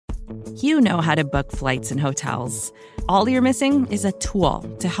You know how to book flights and hotels. All you're missing is a tool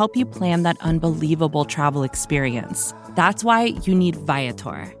to help you plan that unbelievable travel experience. That's why you need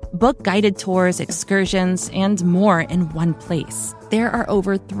Viator. Book guided tours, excursions, and more in one place. There are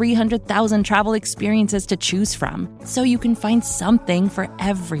over 300,000 travel experiences to choose from, so you can find something for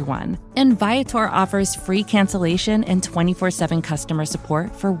everyone. And Viator offers free cancellation and 24/7 customer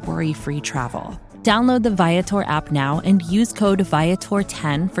support for worry-free travel. Download the Viator app now and use code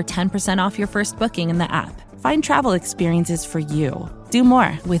Viator10 for 10% off your first booking in the app. Find travel experiences for you. Do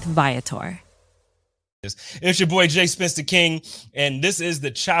more with Viator. It's your boy Jay Spence the King, and this is the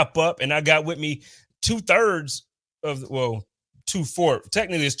Chop Up, and I got with me 2/3 of, well, 2/4.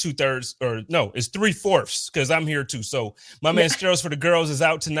 Technically, it's 2/3, or no, it's 3/4 because I'm here too. So my man Steros for the Girls is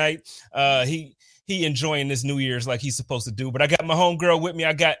out tonight. He enjoying this New Year's like he's supposed to do. But I got my homegirl with me.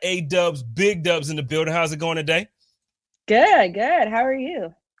 I got A-Dubs, Big Dubs in the building. How's it going today? Good. How are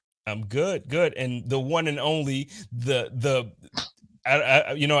you? I'm good. And the one and only,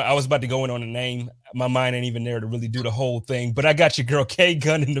 I was about to go in on a name. My mind ain't even there to really do the whole thing, but I got your girl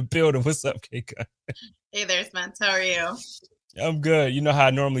K-Gun in the building. What's up, K-Gun? Hey there, Spence. How are you? I'm good. You know how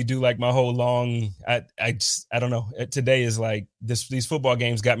I normally do like my whole long, I don't know. Today is like these football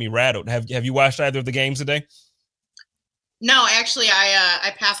games got me rattled. Have you watched either of the games today? No, actually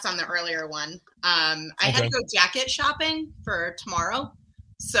I passed on the earlier one. I had to go jacket shopping for tomorrow.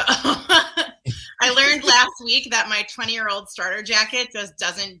 So I learned last week that my 20-year-old starter jacket just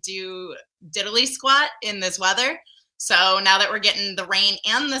doesn't do diddly squat in this weather. So now that we're getting the rain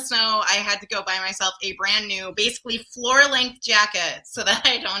and the snow, I had to go buy myself a brand new, basically floor-length jacket so that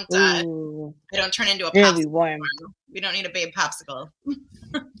I don't turn into a popsicle. Warm. We don't need a babe popsicle.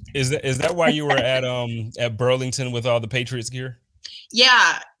 Is that why you were at Burlington with all the Patriots gear?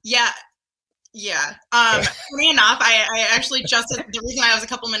 Yeah. Funny enough, I actually the reason I was a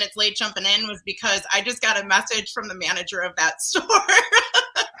couple minutes late jumping in was because I just got a message from the manager of that store.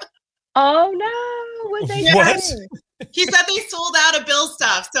 Oh no! What they saying? He said they sold out of Bill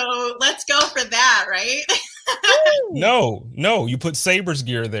stuff, so let's go for that, right? No, you put Sabres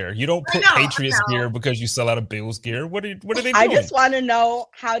gear there. You don't put Patriots gear because you sell out of Bills gear. What are they doing? I just want to know,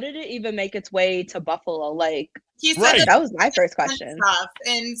 how did it even make its way to Buffalo? Like, he said that was my first question.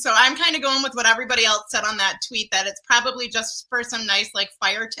 And so I'm kind of going with what everybody else said on that tweet, that it's probably just for some nice like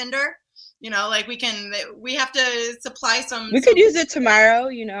fire tinder. You know, like we have to supply some. We could use it tomorrow,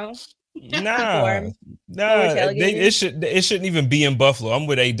 you know. Nah. It shouldn't even be in Buffalo. I'm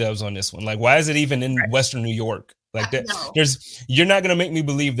with A-Dubs on this one. Like, why is it even in Western New York? Like that, you're not gonna make me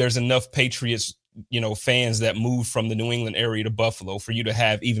believe there's enough Patriots, fans that moved from the New England area to Buffalo for you to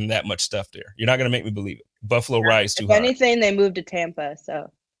have even that much stuff there. You're not gonna make me believe it. Buffalo rides too high. If anything, they moved to Tampa,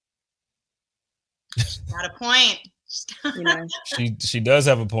 so got a point. She does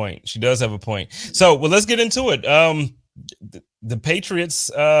have a point. So, well, let's get into it. The Patriots,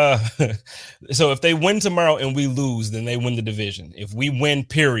 so if they win tomorrow and we lose, then they win the division. If we win,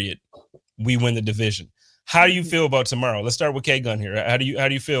 period, we win the division. How do you feel about tomorrow? Let's start with K-Gun here. How do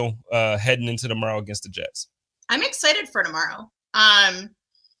you feel heading into tomorrow against the Jets? I'm excited for tomorrow.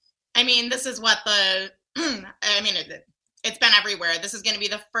 This is what it's been everywhere. This is going to be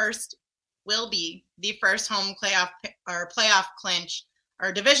will be the first home playoff clinch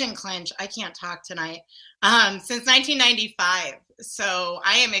or division clinch. I can't talk tonight. Since 1995. So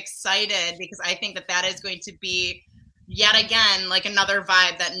I am excited because I think that is going to be yet again like another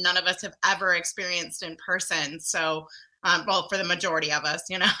vibe that none of us have ever experienced in person. So, for the majority of us,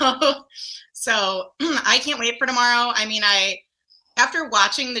 So I can't wait for tomorrow. After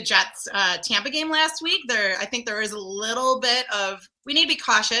watching the Jets Tampa game last week, I think there is a little bit of, we need to be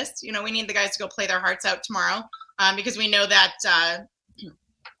cautious. We need the guys to go play their hearts out tomorrow because we know that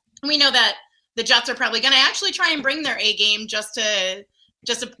the Jets are probably going to actually try and bring their A game just to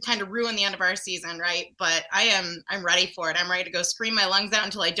kind of ruin the end of our season, right? But I'm ready for it. I'm ready to go scream my lungs out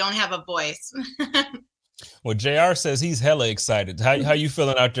until I don't have a voice. Well, JR says he's hella excited. How you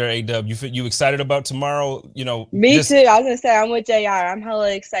feeling out there, A-Dub? You excited about tomorrow? Me too. I was gonna say I'm with JR. I'm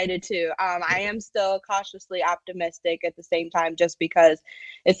hella excited too. I am still cautiously optimistic at the same time, just because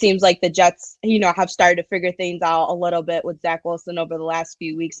it seems like the Jets, have started to figure things out a little bit with Zach Wilson over the last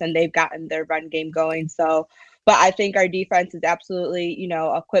few weeks, and they've gotten their run game going. So, but I think our defense is absolutely,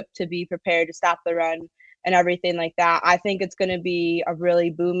 equipped to be prepared to stop the run and everything like that. I think it's going to be a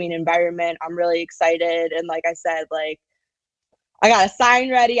really booming environment. I'm really excited. And like I said, I got a sign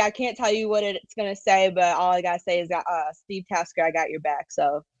ready. I can't tell you what it's going to say, but all I got to say is that Steve Tasker, I got your back.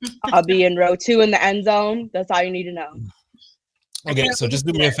 So I'll be in row 2 in the end zone. That's all you need to know. Okay. So just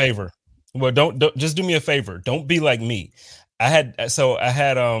do me a favor. Well, don't just do me a favor. Don't be like me. I had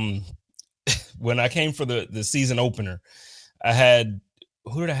when I came for the season opener, I had,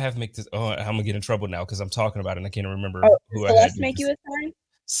 who did I have make this? Oh, I'm gonna get in trouble now because I'm talking about it and I can't remember who I had. Celeste make you a sign?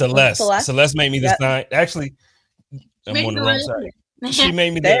 Celeste made me the sign. Actually, I'm on the wrong side. She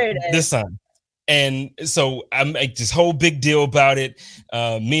made me this sign. And so I make this whole big deal about it.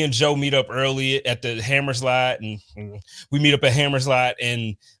 Me and Joe meet up early at the Hammerslot, and we meet up at Hammerslot,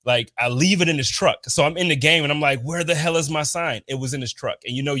 and like I leave it in his truck. So I'm in the game and I'm like, where the hell is my sign? It was in his truck.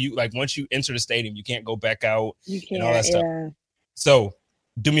 And you like once you enter the stadium, you can't go back out and all that stuff. Yeah. So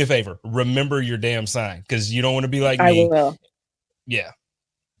do me a favor, remember your damn sign, because you don't want to be like me. I will. Yeah.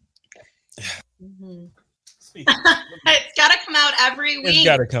 Mm-hmm. It's got to come out every week. It's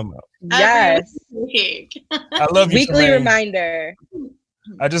got to come out. Yes. I love you. Weekly Tremaine. Reminder.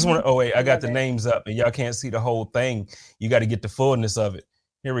 I just want to. Oh wait, I got the names up, and y'all can't see the whole thing. You got to get the fullness of it.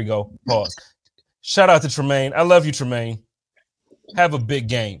 Here we go. Pause. Shout out to Tremaine. I love you, Tremaine. Have a big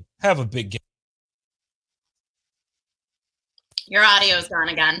game. Have a big game. Your audio's gone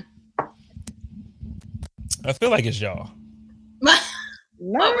again. I feel like it's y'all.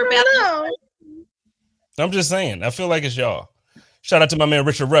 No. I'm just saying. I feel like it's y'all. Shout out to my man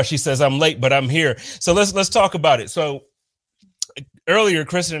Richard Rush. He says I'm late, but I'm here. So let's talk about it. So earlier,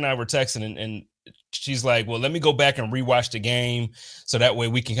 Kristen and I were texting, and she's like, "Well, let me go back and rewatch the game, so that way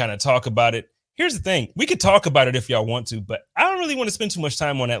we can kind of talk about it." Here's the thing: we could talk about it if y'all want to, but I don't really want to spend too much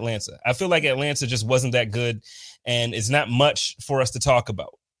time on Atlanta. I feel like Atlanta just wasn't that good, and it's not much for us to talk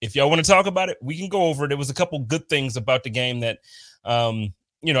about. If y'all want to talk about it, we can go over it. There was a couple good things about the game that,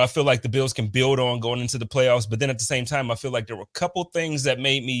 I feel like the Bills can build on going into the playoffs. But then at the same time, I feel like there were a couple things that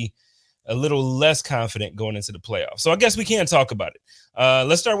made me a little less confident going into the playoffs. So I guess we can talk about it.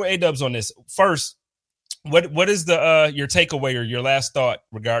 Let's start with A-Dubs on this. First, what is your takeaway or your last thought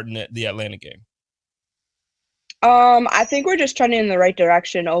regarding the Atlanta game? I think we're just trending in the right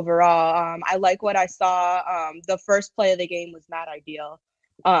direction overall. I like what I saw. The first play of the game was not ideal.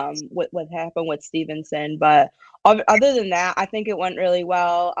 What happened with Stevenson, but other than that, I think it went really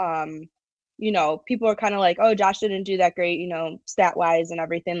well. People are kind of like, oh, Josh didn't do that great, stat wise and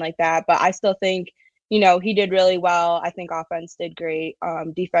everything like that. But I still think, he did really well. I think offense did great.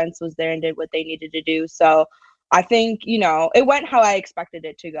 Defense was there and did what they needed to do. So I think, it went how I expected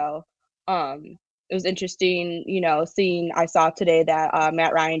it to go. It was interesting, I saw today that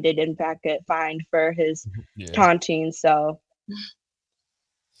Matt Ryan did in fact get fined for his taunting. So.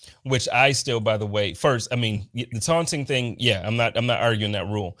 Which I still, by the way, first, I mean, the taunting thing. Yeah, I'm not arguing that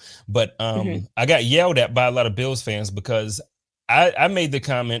rule, but I got yelled at by a lot of Bills fans because I made the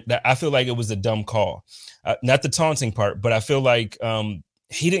comment that I feel like it was a dumb call, not the taunting part, but I feel like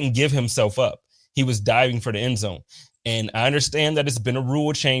he didn't give himself up. He was diving for the end zone. And I understand that it's been a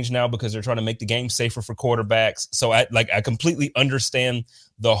rule change now because they're trying to make the game safer for quarterbacks. So I completely understand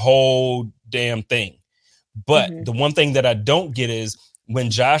the whole damn thing. But the one thing that I don't get is when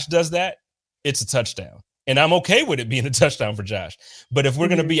Josh does that, it's a touchdown. And I'm okay with it being a touchdown for Josh. But if we're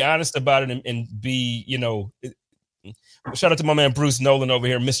going to be honest about it and be, shout out to my man Bruce Nolan over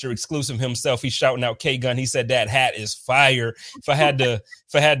here, Mr. Exclusive himself. He's shouting out K-Gun. He said that hat is fire. If I had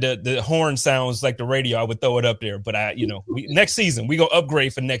the horn sounds like the radio, I would throw it up there. But next season, we gonna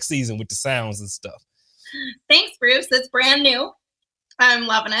upgrade for next season with the sounds and stuff. Thanks, Bruce. It's brand new. I'm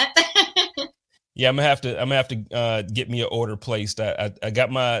loving it. Yeah, I'm gonna have to get me an order placed. I got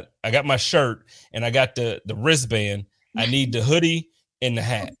my shirt and I got the wristband. I need the hoodie and the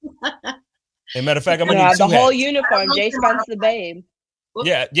hat. As a matter of fact, I'm gonna need the whole hats. uniform. Jay Spence the Babe.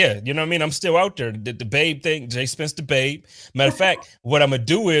 Yeah. You know what I mean? I'm still out there. The Babe thing, Jay Spence the Babe. Matter of fact, what I'm gonna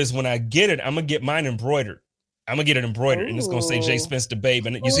do is when I get it, I'm gonna get mine embroidered. I'm gonna get it embroidered, and it's gonna say Jay Spence the Babe.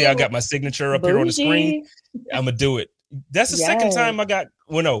 And you see, I got my signature up here on the screen. I'm gonna do it. That's the second time I got.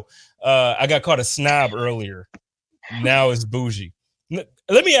 Well, no, I got called a snob earlier. Now it's bougie.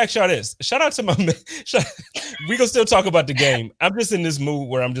 Let me ask y'all this. Shout out to my man. We gonna still talk about the game. I'm just in this mood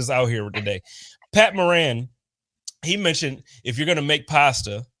where I'm just out here today. Pat Moran, he mentioned if you're gonna make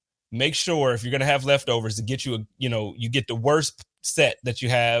pasta, make sure if you're gonna have leftovers to get you you get the worst set that you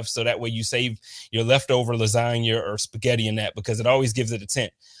have, so that way you save your leftover lasagna or spaghetti in that, because it always gives it a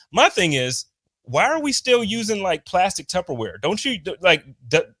tint. My thing is, why are we still using like plastic Tupperware? Don't you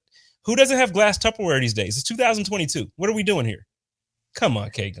who doesn't have glass Tupperware these days? It's 2022. What are we doing here? Come on,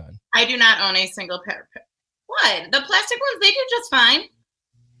 K-Gun. I do not own a single pair. What? The plastic ones, they do just fine.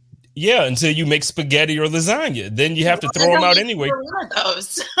 Yeah, until you make spaghetti or lasagna. Then you have to throw them out anyway. One of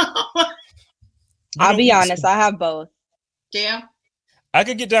those. I'll be honest, I have both. Yeah. I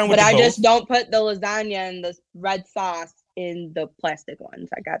could get down with But I both. just don't put the lasagna and the red sauce in the plastic ones.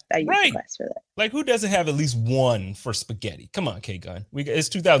 I use the glass for that. Like, who doesn't have at least one for spaghetti? Come on, K-Gun. It's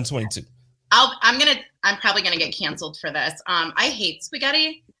 2022. I'm probably gonna get canceled for this. I hate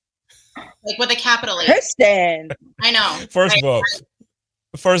spaghetti, like with a capital H. Kristen. I know.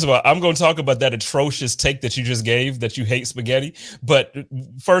 First of all, I'm going to talk about that atrocious take that you just gave that you hate spaghetti. But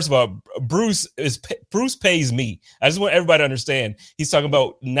first of all, Bruce pays me. I just want everybody to understand. He's talking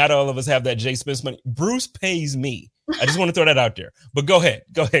about not all of us have that Jay Spence money. Bruce pays me. I just want to throw that out there. But go ahead,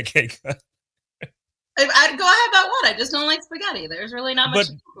 Kate. I'd go ahead about what? I just don't like spaghetti. There's really not much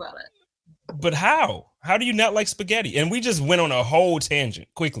to talk about it. But how? How do you not like spaghetti? And we just went on a whole tangent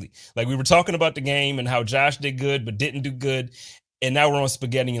quickly. Like we were talking about the game and how Josh did good but didn't do good. And now we're on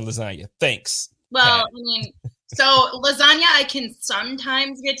spaghetti and lasagna. Thanks. Well, I mean, so lasagna I can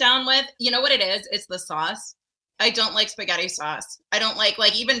sometimes get down with. You know what it is? It's the sauce. I don't like spaghetti sauce. I don't like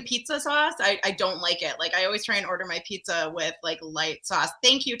even pizza sauce. I don't like it. Like I always try and order my pizza with like light sauce.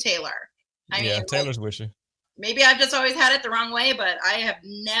 Thank you, Taylor. I mean, Taylor's wishing. Maybe I've just always had it the wrong way, but I have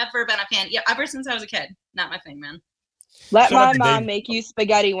never been a fan. Yeah, ever since I was a kid. Not my thing, man. Let my mom make you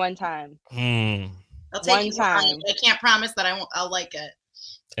spaghetti one time. I'll take one time. I can't promise that I'll like it.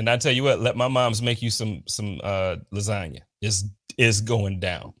 And I tell you what, let my moms make you some lasagna. It's going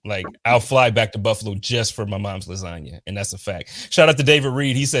down. Like I'll fly back to Buffalo just for my mom's lasagna, and that's a fact. Shout out to David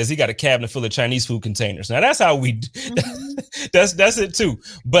Reed. He says he got a cabinet full of Chinese food containers. Now that's how we. That's it too.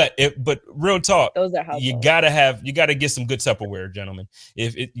 But real talk, those are helpful. You gotta get some good Tupperware, gentlemen.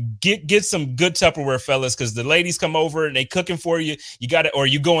 Get some good Tupperware, fellas, because the ladies come over and they cooking for you. Or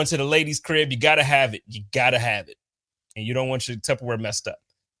you go into the ladies' crib. You gotta have it. And you don't want your Tupperware messed up.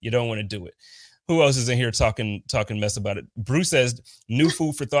 You don't want to do it. Who else is in here talking mess about it? Bruce says new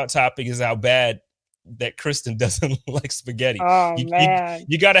food for thought topic is how bad that Kristen doesn't like spaghetti. Oh, man.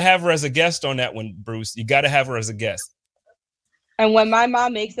 You got to have her as a guest on that one, Bruce. You got to have her as a guest. And when my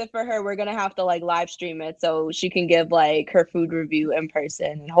mom makes it for her, we're going to have to like live stream it so she can give like her food review in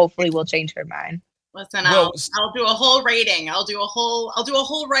person, and hopefully we'll change her mind. Listen, I'll do a whole rating. I'll do a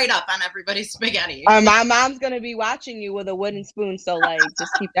whole write-up on everybody's spaghetti. My mom's going to be watching you with a wooden spoon, so like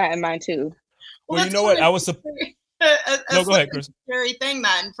just keep that in mind too. Well, you know what? I was no, go ahead, Chris. Very thing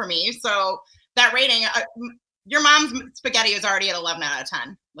then for me. So that rating, your mom's spaghetti is already at 11 out of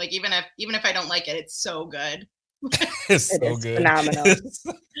 10. Like even if I don't like it, it's so good. It's so good, phenomenal.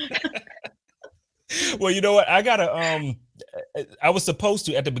 Well, you know what? I was supposed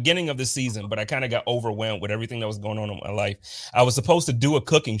to at the beginning of the season, but I kind of got overwhelmed with everything that was going on in my life. I was supposed to do a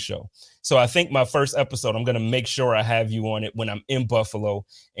cooking show. So I think my first episode, I'm going to make sure I have you on it when I'm in Buffalo.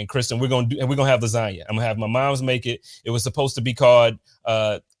 And Kristen, we're going to have lasagna. I'm going to have my mom's make it. It was supposed to be called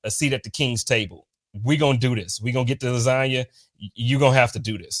A Seat at the King's Table. We're going to do this. We're going to get the lasagna. You're going to have to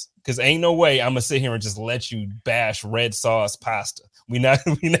do this because ain't no way I'm going to sit here and just let you bash red sauce pasta. We're not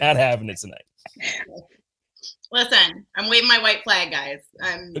having it tonight. Listen, I'm waving my white flag, guys.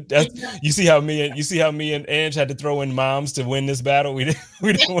 You see how me and Ange had to throw in moms to win this battle. We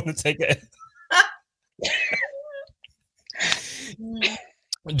didn't want to take it.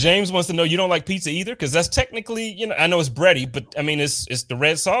 James wants to know you don't like pizza either, because that's technically, I know it's bready, but I mean it's the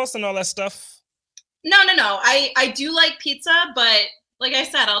red sauce and all that stuff. No. I do like pizza, but like I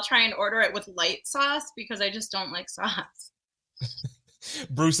said, I'll try and order it with light sauce because I just don't like sauce.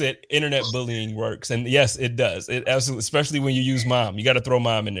 Bruce said internet bullying works. And yes, it does. It absolutely, especially when you use mom. You got to throw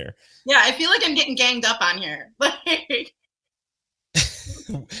mom in there. Yeah, I feel like I'm getting ganged up on here.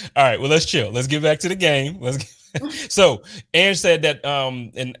 All right, well, let's chill. Let's get back to the game. So Ange said that,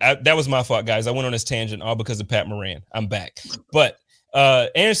 that was my fault, guys. I went on this tangent all because of Pat Moran. I'm back. But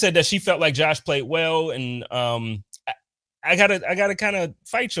Ange said that she felt like Josh played well, and I gotta kind of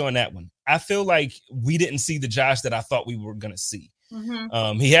fight you on that one. I feel like we didn't see the Josh that I thought we were gonna see.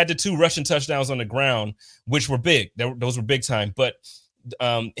 Mm-hmm. He had the 2 rushing touchdowns on the ground, which were big. Those were big time. But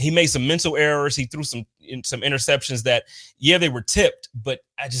he made some mental errors. He threw some interceptions that, they were tipped, but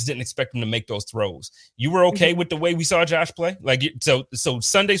I just didn't expect him to make those throws. You were okay with the way we saw Josh play? Like, so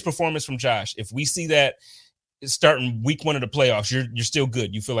Sunday's performance from Josh, if we see that starting week 1 of the playoffs, you're still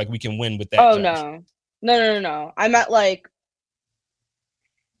good. You feel like we can win with that? Oh, Josh. No. I meant like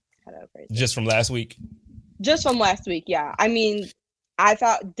just from last week. Just from last week, yeah. I mean,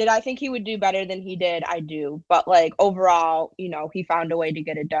 did I think he would do better than he did? I do. But like overall, he found a way to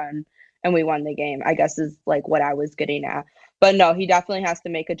get it done and we won the game, I guess is like what I was getting at. But no, he definitely has to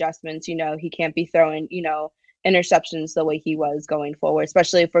make adjustments. He can't be throwing, interceptions the way he was going forward,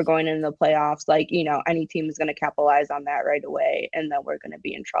 especially if we're going into the playoffs. Like, any team is going to capitalize on that right away and then we're going to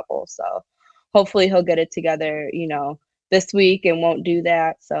be in trouble. So hopefully he'll get it together, this week and won't do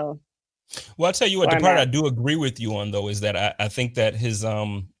that. So. Well, I'll tell you what, the part I do agree with you on, though, is that I think that his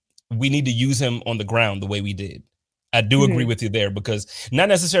we need to use him on the ground the way we did. I do agree with you there, because not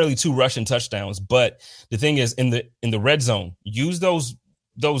necessarily 2 rushing touchdowns, but the thing is in the red zone, use those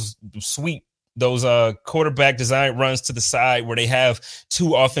sweep, those quarterback design runs to the side where they have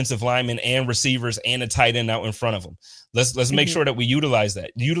 2 offensive linemen and receivers and a tight end out in front of them. Let's make sure that we utilize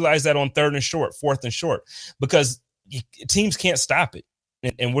that on 3rd and short, 4th and short, because teams can't stop it.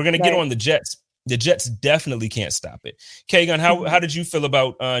 And we're going to get on the Jets. The Jets definitely can't stop it. Kagan, how did you feel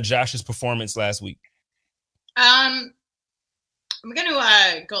about Josh's performance last week? I'm going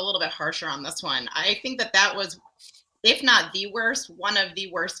to go a little bit harsher on this one. I think that was, if not the worst, one of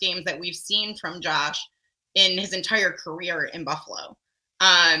the worst games that we've seen from Josh in his entire career in Buffalo.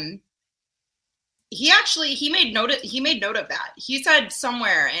 He made note of that. He said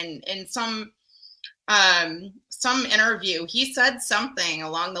somewhere in some interview, he said something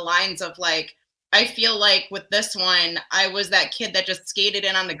along the lines of like, I feel like with this one, I was that kid that just skated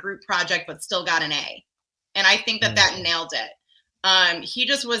in on the group project but still got an A. And I think that nailed it. He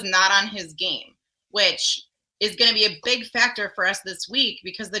just was not on his game, which is going to be a big factor for us this week,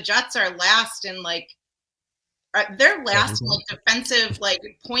 because the Jets are last in defensive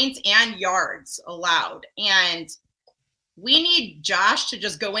points and yards allowed. And we need Josh to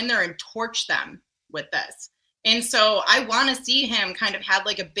just go in there and torch them with this. And so I want to see him kind of have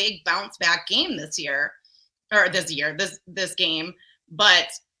like a big bounce back game this game. But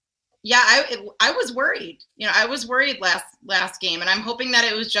yeah, I was worried. I was worried last game, and I'm hoping that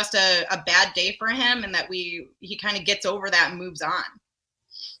it was just a bad day for him, and that he kind of gets over that and moves on.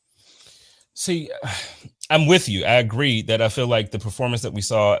 See, I'm with you. I agree that I feel like the performance that we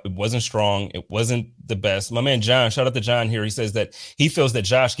saw, it wasn't strong. It wasn't the best. My man John, shout out to John here. He says that he feels that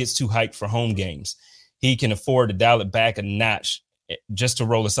Josh gets too hyped for home games. He can afford to dial it back a notch just to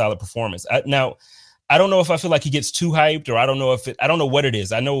roll a solid performance. Now, I don't know if I feel like he gets too hyped, or I don't know what it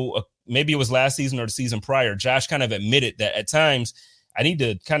is. I know maybe it was last season or the season prior. Josh kind of admitted that at times I need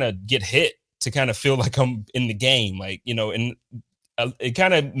to kind of get hit to kind of feel like I'm in the game, and it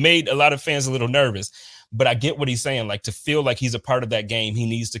kind of made a lot of fans a little nervous. But I get what he's saying. Like, to feel like he's a part of that game, he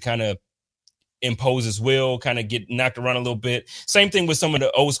needs to kind of impose his will, kind of get knocked around a little bit. Same thing with some of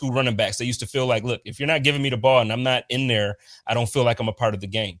the old school running backs. They used to feel like, look, if you're not giving me the ball and I'm not in there, I don't feel like I'm a part of the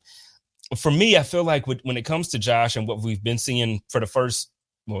game. For me, I feel like when it comes to Josh and what we've been seeing for the first,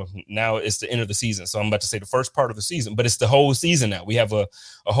 well, now it's the end of the season. So I'm about to say the first part of the season, but it's the whole season now. We have a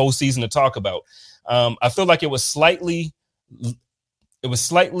whole season to talk about. I feel like it was slightly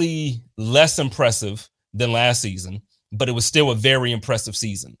less impressive than last season, but it was still a very impressive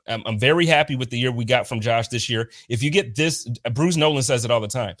season. I'm very happy with the year we got from Josh this year. If you get this, Bruce Nolan says it all the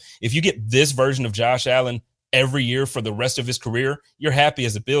time, if you get this version of Josh Allen every year for the rest of his career, you're happy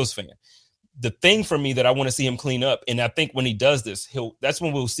as a Bills fan. The thing for me that I want to see him clean up, and I think when he does this, that's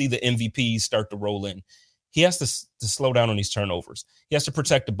when we'll see the MVPs start to roll in. He has to slow down on these turnovers. He has to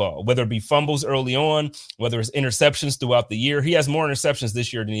protect the ball, whether it be fumbles early on, whether it's interceptions throughout the year. He has more interceptions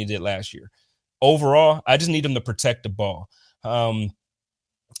this year than he did last year. Overall, I just need him to protect the ball. Those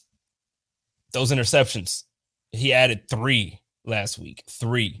interceptions, he added 3 last week,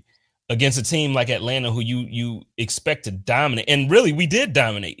 3 against a team like Atlanta, who you expect to dominate. And really, we did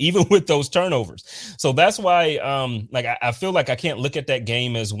dominate, even with those turnovers. So that's why I feel like I can't look at that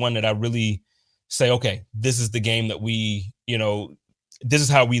game as one that I really say, okay, this is the game that this is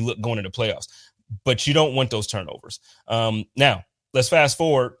how we look going into playoffs. But you don't want those turnovers. Now, let's fast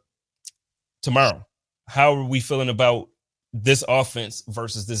forward tomorrow. How are we feeling about this offense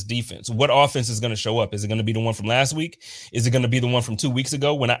versus this defense? What offense is going to show up? Is it going to be the one from last week? Is it going to be the one from 2 weeks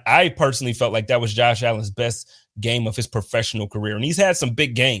ago, when I personally felt like that was Josh Allen's best game of his professional career? And he's had some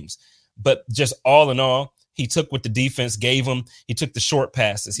big games, but just all in all, he took what the defense gave him. He took the short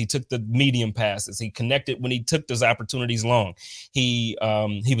passes. He took the medium passes. He connected when he took those opportunities long. He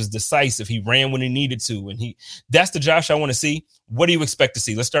was decisive. He ran when he needed to. And that's the Josh I want to see. What do you expect to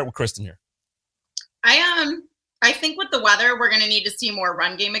see? Let's start with Kristen here. I think with the weather, we're going to need to see more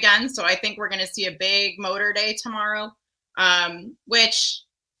run game again. So I think we're going to see a big motor day tomorrow, which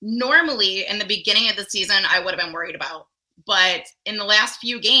normally in the beginning of the season, I would have been worried about. But in the last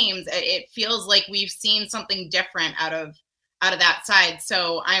few games, it feels like we've seen something different out of that side.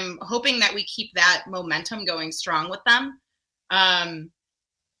 So I'm hoping that we keep that momentum going strong with them.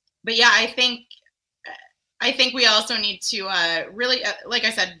 But yeah, I think we also need to really, like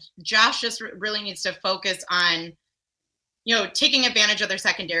I said, Josh just really needs to focus on, taking advantage of their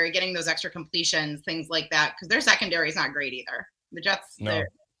secondary, getting those extra completions, things like that, because their secondary is not great either. The Jets, no.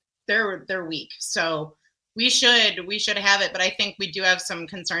 they're weak. So we should have it, but I think we do have some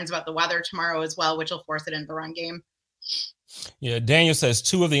concerns about the weather tomorrow as well, which will force it into the run game. Yeah, Daniel says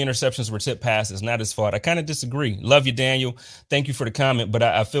 2 of the interceptions were tip passes, not his fault. I kind of disagree. Love you, Daniel. Thank you for the comment, but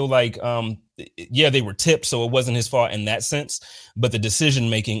I feel like, yeah, they were tipped, so it wasn't his fault in that sense. But the decision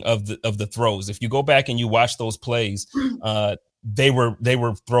making of the throws, if you go back and you watch those plays, they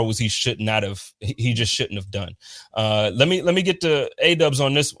were throws he should not have. He just shouldn't have done. Let me get to A-dubs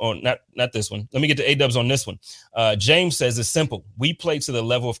on this one. Not this one. Let me get to A-dubs on this one. James says it's simple. We play to the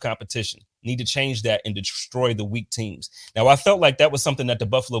level of competition. Need to change that and destroy the weak teams. Now, I felt like that was something that the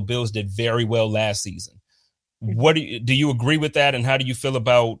Buffalo Bills did very well last season. What do you agree with that? And how do you feel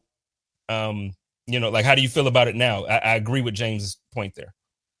about, how do you feel about it now? I agree with James's point there.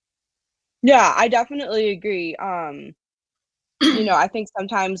 Yeah, I definitely agree. I think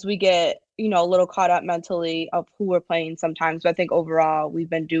sometimes we get, a little caught up mentally of who we're playing sometimes. But I think overall we've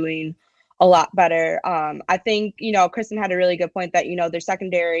been doing a lot better. I think, Kristen had a really good point that, their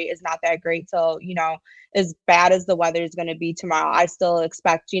secondary is not that great. So, as bad as the weather is going to be tomorrow, I still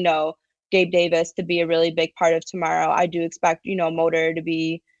expect, Gabe Davis to be a really big part of tomorrow. I do expect, Motor to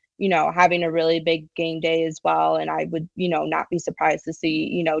be, having a really big game day as well. And I would, not be surprised to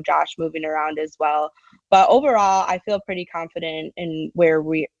see, Josh moving around as well. But overall, I feel pretty confident in where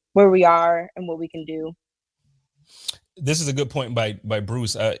we are and what we can do. This is a good point by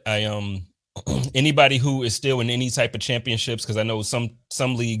Bruce. I anybody who is still in any type of championships, because I know some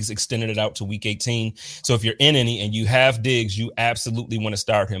leagues extended it out to week 18. So if you're in any and you have Diggs, you absolutely want to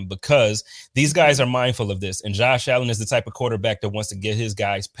start him, because these guys are mindful of this. And Josh Allen is the type of quarterback that wants to get his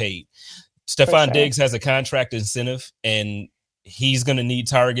guys paid. Stephon Diggs has a contract incentive, and he's going to need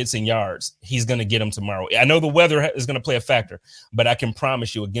targets and yards. He's going to get them tomorrow. I know the weather is going to play a factor, but I can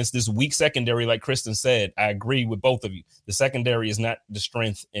promise you against this weak secondary, like Kristen said, I agree with both of you. The secondary is not the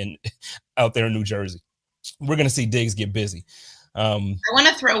strength out there in New Jersey. We're going to see Diggs get busy. I want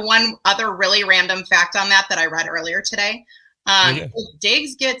to throw one other really random fact on that I read earlier today. If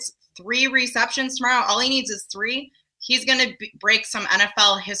Diggs gets 3 receptions tomorrow, all he needs is 3. He's going to break some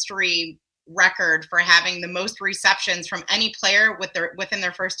NFL history record for having the most receptions from any player within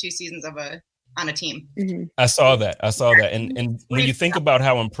their first 2 seasons on a team. Mm-hmm. I saw that. And when you think about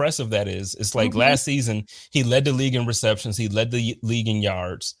how impressive that is, it's like last season, he led the league in receptions. He led the league in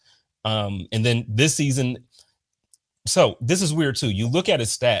yards. And then this season, so this is weird too. You look at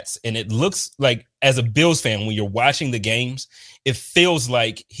his stats and it looks like, as a Bills fan, when you're watching the games, it feels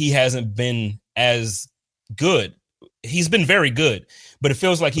like he hasn't been as good. He's been very good, but it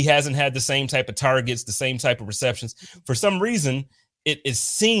feels like he hasn't had the same type of targets, the same type of receptions. For some reason, it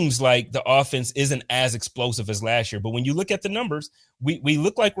seems like the offense isn't as explosive as last year. But when you look at the numbers, we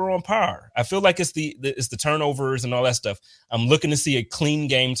look like we're on par. I feel like it's the turnovers and all that stuff. I'm looking to see a clean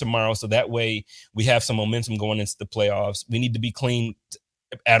game tomorrow, so that way we have some momentum going into the playoffs. We need to be clean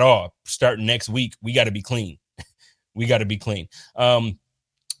at all. Starting next week, we got to be clean. We got to be clean.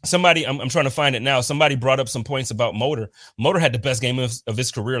 Somebody, I'm trying to find it now. Somebody brought up some points about Motor. Motor had the best game of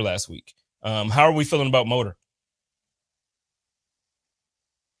his career last week. How are we feeling about Motor?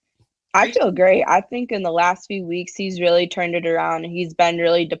 I feel great. I think in the last few weeks, he's really turned it around. He's been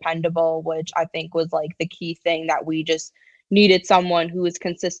really dependable, which I think was like the key thing, that we just needed someone who was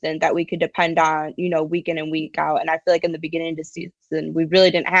consistent that we could depend on, week in and week out. And I feel like in the beginning of the season, we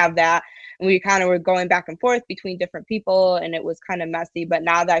really didn't have that. And we kind of were going back and forth between different people, and it was kind of messy. But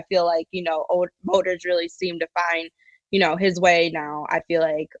now that I feel like, Motors really seem to find, his way now, I feel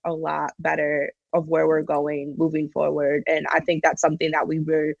like a lot better of where we're going moving forward. And I think that's something that we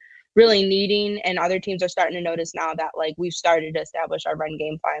were really needing, and other teams are starting to notice now that, like, we've started to establish our run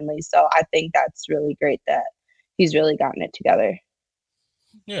game finally. So I think that's really great that he's really gotten it together.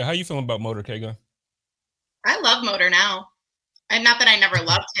 Yeah, how you feeling about Motor, Kagan? I love Motor now. And not that I never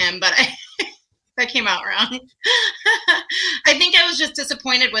loved him, but that came out wrong. I think I was just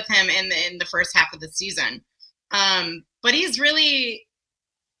disappointed with him in the first half of the season. But he's really,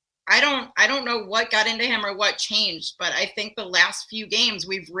 I don't know what got into him or what changed, but I think the last few games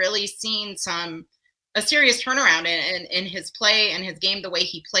we've really seen a serious turnaround in his play and his game, the way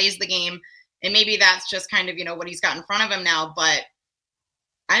he plays the game. And maybe that's just kind of, what he's got in front of him now, but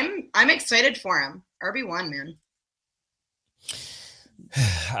I'm excited for him. RB1, man.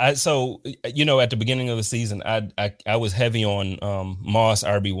 So at the beginning of the season, I was heavy on Moss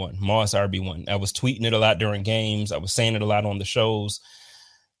RB1. I was tweeting it a lot during games. I was saying it a lot on the shows.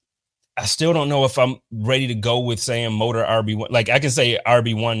 I still don't know if I'm ready to go with saying Motor RB1. Like, I can say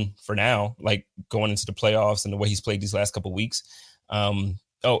RB1 for now, like going into the playoffs and the way he's played these last couple of weeks.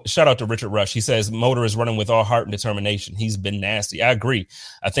 Shout out to Richard Rush. He says Motor is running with all heart and determination. He's been nasty. I agree.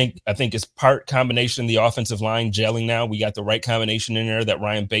 I think it's part combination, the offensive line gelling now. We got the right combination in there, that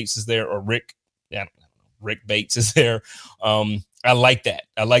Ryan Bates is there, or Rick. Yeah, Rick Bates is there. I like that.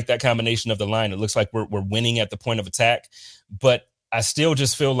 I like that combination of the line. It looks like we're winning at the point of attack, but I still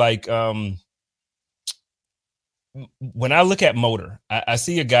just feel like when I look at Motor, I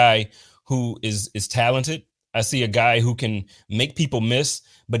see a guy who is talented. I see a guy who can make people miss,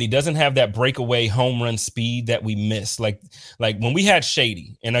 but he doesn't have that breakaway home run speed that we miss. Like when we had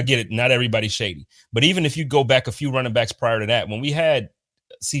Shady, and I get it, not everybody's Shady, but even if you go back a few running backs prior to that, when we had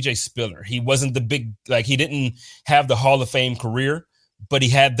CJ Spiller, he wasn't the big, like he didn't have the Hall of Fame career, but he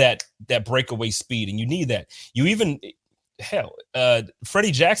had that breakaway speed, and you need that. You even,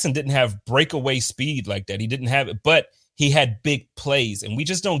 Freddie Jackson didn't have breakaway speed like that. He didn't have it, but he had big plays, and we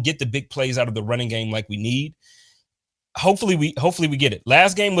just don't get the big plays out of the running game like we need. Hopefully we get it.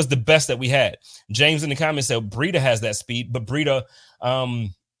 Last game was the best that we had. James in the comments said Breida has that speed, but Breida's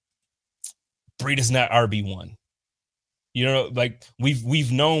not RB1. You know, like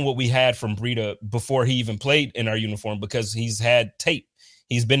we've known what we had from Breida before he even played in our uniform because he's had tape.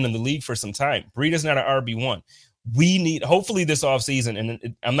 He's been in the league for some time. Breida's not an RB1. We need, hopefully this offseason,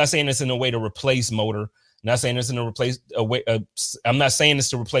 and I'm not saying this in a way to replace Motor. I'm not saying this I'm not saying this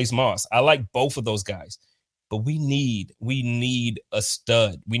to replace Moss. I like both of those guys, but we need a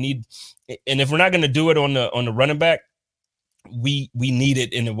stud. We need, and if we're not going to do it on the running back, we need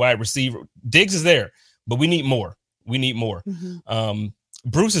it in the wide receiver. Diggs is there, but we need more. We need more. Mm-hmm.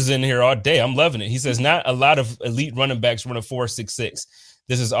 Bruce is in here all day. I'm loving it. He says not a lot of elite running backs run a 4.66.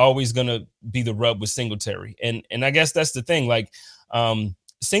 This is always going to be the rub with Singletary. And I guess that's the thing. Like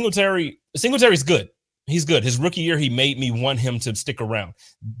Singletary's good. He's good. His rookie year, he made me want him to stick around.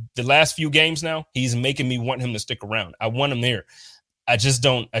 The last few games now, he's making me want him to stick around. I want him there. I just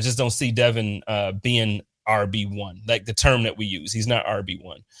don't see Devin being RB1, like the term that we use. He's not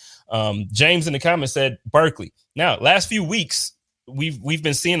RB1. James in the comments said Barkley. Now, last few weeks, we've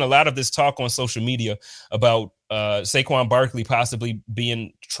been seeing a lot of this talk on social media about Saquon Barkley possibly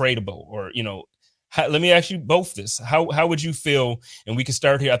being tradable, or, you know, let me ask you both this. How would you feel? And we can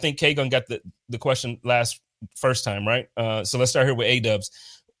start here. I think Kagan got the question first time, right? So let's start here with A-Dubs.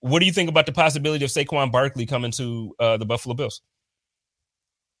 What do you think about the possibility of Saquon Barkley coming to the Buffalo Bills?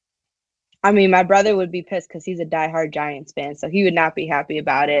 I mean, my brother would be pissed because he's a diehard Giants fan, so he would not be happy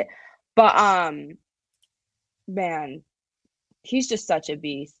about it. But man, he's just such a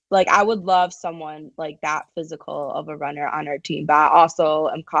beast. Like, I would love someone like that physical of a runner on our team, but I also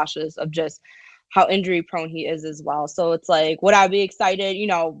am cautious of just how injury prone he is as well. So it's like, would I be excited? You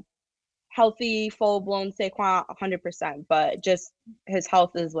know, healthy, full blown Saquon, 100%, but just his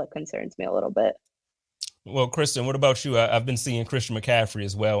health is what concerns me a little bit. Well, Kristen, what about you? I've been seeing Christian McCaffrey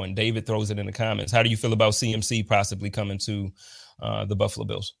as well, and David throws it in the comments. How do you feel about CMC possibly coming to the Buffalo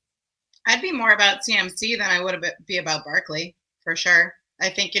Bills? I'd be more about CMC than I would be about Barkley, for sure. I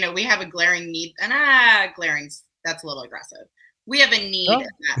think, you know, we have a glaring need, and that's a little aggressive. We have a need. Oh.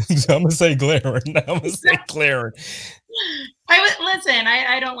 I'm gonna say glaring. I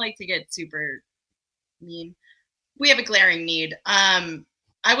don't like to get super mean. We have a glaring need. I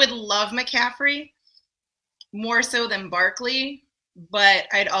would love McCaffrey more so than Barkley, but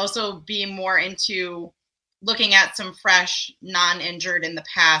I'd also be more into looking at some fresh, non-injured in the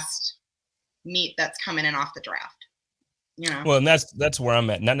past meat that's coming in off the draft. You know? Well, and that's where I'm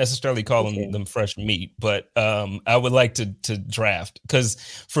at. Not necessarily calling them fresh meat, but I would like to draft, because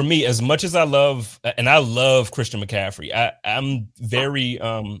for me, as much as I love Christian McCaffrey, I'm very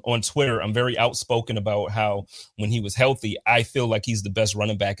on Twitter. I'm very outspoken about how when he was healthy, I feel like he's the best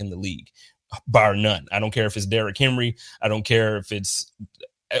running back in the league, bar none. I don't care if it's Derrick Henry. I don't care if it's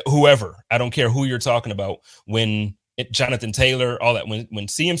whoever. I don't care who you're talking about. Jonathan Taylor, all that. When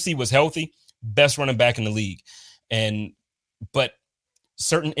CMC was healthy, best running back in the league. But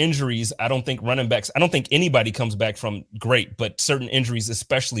certain injuries, I don't think anybody comes back from great, but certain injuries,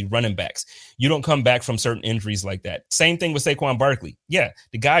 especially running backs, you don't come back from certain injuries like that. Same thing with Saquon Barkley. Yeah,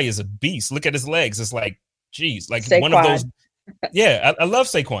 the guy is a beast. Look at his legs. It's like, geez, like Saquon. One of those. Yeah, I love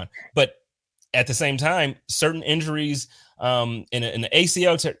Saquon, but at the same time, certain injuries in the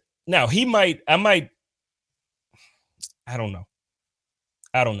ACL. Now I don't know.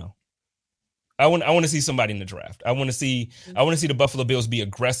 I want to see somebody in the draft. I want to see the Buffalo Bills be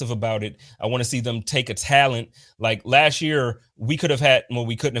aggressive about it. I want to see them take a talent. Like last year, we couldn't have had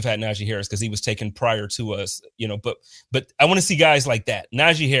Najee Harris because he was taken prior to us, you know, but I want to see guys like that.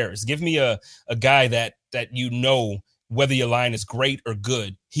 Najee Harris, give me a guy that you know, whether your line is great or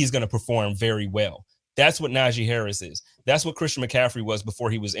good, he's going to perform very well. That's what Najee Harris is. That's what Christian McCaffrey was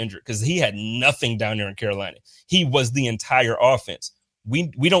before he was injured, because he had nothing down there in Carolina. He was the entire offense.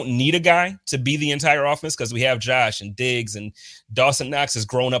 We don't need a guy to be the entire offense because we have Josh and Diggs, and Dawson Knox has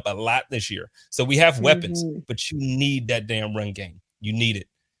grown up a lot this year. So we have weapons, but you need that damn run game. You need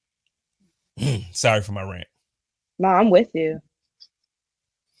it. Sorry for my rant. No, I'm with you.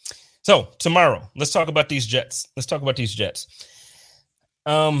 So tomorrow, let's talk about these Jets. Let's talk about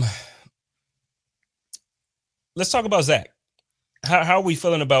Zach. How are we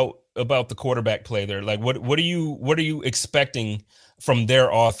feeling about the quarterback play there? Like, what are you expecting from their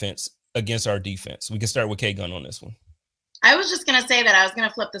offense against our defense? We can start with K-Gun on this one. I was just gonna say that I was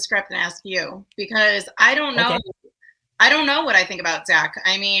gonna flip the script and ask you, because I don't know. Okay. I don't know what I think about Zach.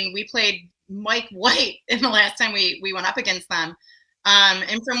 I mean, we played Mike White in the last time we went up against them.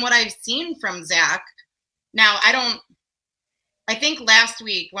 And from what I've seen from Zach, now I think last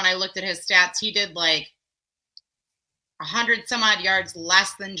week when I looked at his stats, he did like 100 some odd yards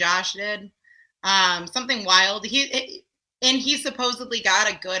less than Josh did. Something wild. He supposedly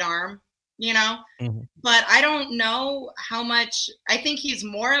got a good arm, you know, but I don't know how much. I think he's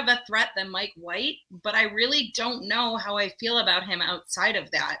more of a threat than Mike White, but I really don't know how I feel about him outside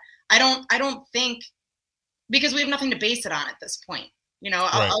of that. I don't think, because we have nothing to base it on at this point. You know,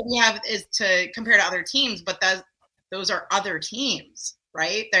 right. All we have is to compare to other teams, but those are other teams,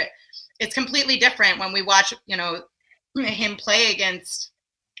 right? It's completely different when we watch, you know, him play against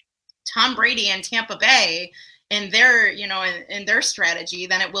Tom Brady and Tampa Bay in their, you know, in their strategy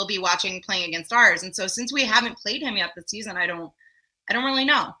than it will be playing against ours. And so since we haven't played him yet this season, I don't really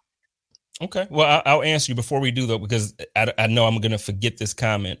know. Okay. Well, I'll answer you before we do, though, because I know I'm going to forget this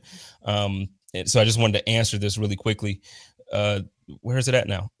comment. So I just wanted to answer this really quickly. Where is it at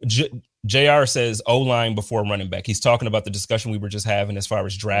now? JR says O-line before running back. He's talking about the discussion we were just having as far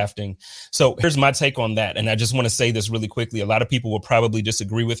as drafting. So here's my take on that. And I just want to say this really quickly. A lot of people will probably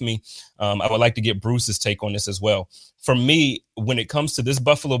disagree with me. I would like to get Bruce's take on this as well. For me, when it comes to this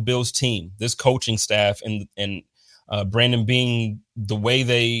Buffalo Bills team, this coaching staff, and Brandon Beane, the way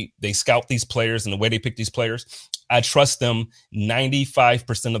they scout these players and the way they pick these players, I trust them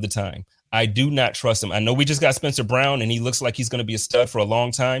 95% of the time. I do not trust him. I know we just got Spencer Brown, and he looks like he's going to be a stud for a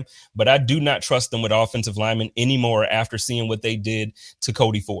long time, but I do not trust them with offensive linemen anymore after seeing what they did to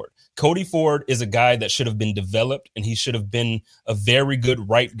Cody Ford. Cody Ford is a guy that should have been developed, and he should have been a very good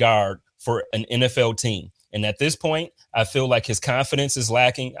right guard for an NFL team. And at this point, I feel like his confidence is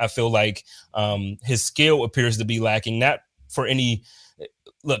lacking. I feel like his skill appears to be lacking, not for any –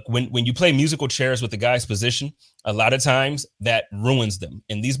 look, when you play musical chairs with the guy's position, a lot of times that ruins them.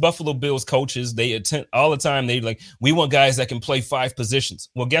 And these Buffalo Bills coaches, they attend all the time. They like, we want guys that can play 5 positions.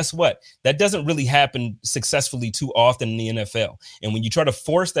 Well, guess what? That doesn't really happen successfully too often in the NFL. And when you try to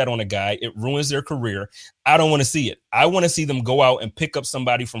force that on a guy, it ruins their career. I don't want to see it. I want to see them go out and pick up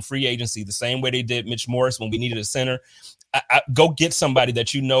somebody from free agency the same way they did Mitch Morris when we needed a center. Go get somebody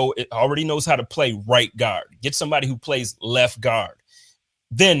that you know it already knows how to play right guard. Get somebody who plays left guard.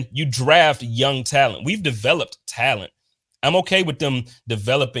 Then you draft young talent. We've developed talent. I'm okay with them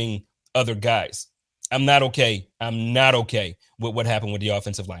developing other guys. I'm not okay with what happened with the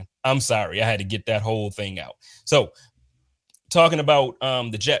offensive line. I'm sorry. I had to get that whole thing out. So talking about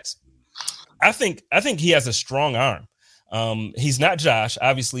the Jets, I think he has a strong arm. He's not Josh.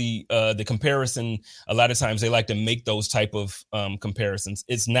 Obviously, the comparison, a lot of times they like to make those type of comparisons.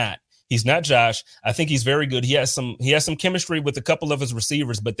 It's not. He's not Josh. I think he's very good. He has some chemistry with a couple of his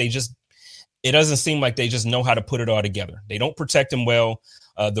receivers, but it doesn't seem like they just know how to put it all together. They don't protect him well.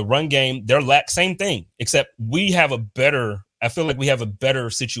 The run game, same thing, except I feel like we have a better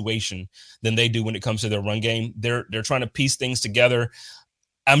situation than they do when it comes to their run game. They're trying to piece things together.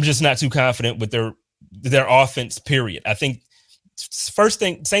 I'm just not too confident with their offense, period. I think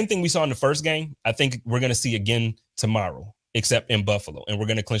same thing we saw in the first game, I think we're going to see again tomorrow, except in Buffalo, and we're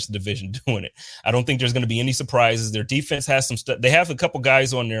going to clinch the division doing it. I don't think there's going to be any surprises. Their defense has some stuff. They have a couple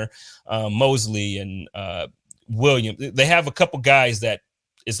guys on there, Mosley and Williams. They have a couple guys that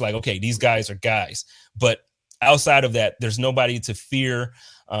it's like, okay, these guys are guys. But outside of that, there's nobody to fear.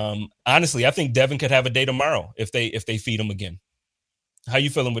 Honestly, I think Devin could have a day tomorrow if they feed him again. How you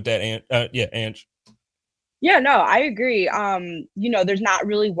feeling with that, Ange? Yeah, no, I agree. There's not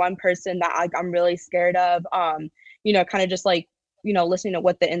really one person that I'm really scared of. Kind of just like, listening to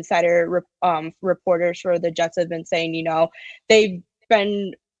what the insider reporters for the Jets have been saying, they've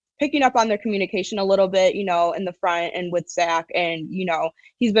been picking up on their communication a little bit, in the front and with Zach, and,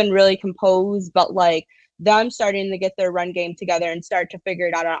 he's been really composed, but like them starting to get their run game together and start to figure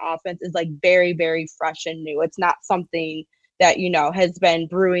it out on offense is like very, very fresh and new. It's not something that, has been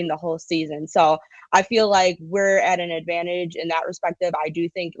brewing the whole season. So I feel like we're at an advantage in that perspective. I do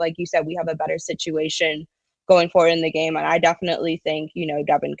think, like you said, we have a better situation going forward in the game. And I definitely think,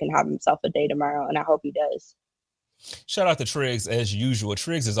 Devin can have himself a day tomorrow, and I hope he does. Shout out to Triggs as usual.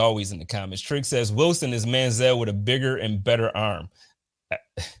 Triggs is always in the comments. Triggs says Wilson is Manziel with a bigger and better arm.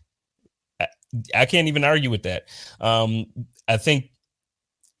 I can't even argue with that. I think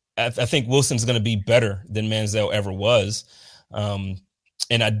Wilson's going to be better than Manziel ever was.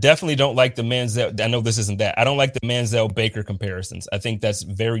 And I definitely don't like the Manziel. I know this isn't that. I don't like the Manziel Baker comparisons. I think that's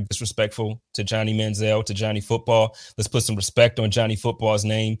very disrespectful to Johnny Manziel, to Johnny Football. Let's put some respect on Johnny Football's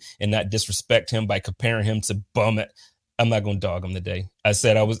name and not disrespect him by comparing him to bum it. I'm not going to dog him today. I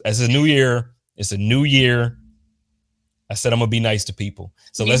said it's a new year. It's a new year. I said I'm going to be nice to people.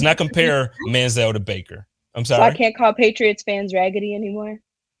 So let's not compare Manziel to Baker. I'm sorry. So I can't call Patriots fans raggedy anymore?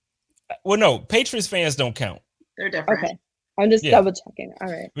 Well, no, Patriots fans don't count. They're different. Okay. I'm just double checking.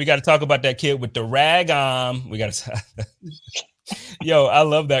 All right. We got to talk about that kid with the rag arm. We got to. Yo, I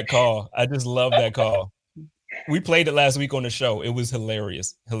love that call. I just love that call. We played it last week on the show. It was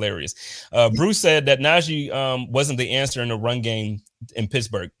hilarious. Bruce said that Najee wasn't the answer in the run game in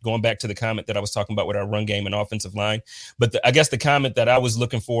Pittsburgh, going back to the comment that I was talking about with our run game and offensive line. But I guess the comment that I was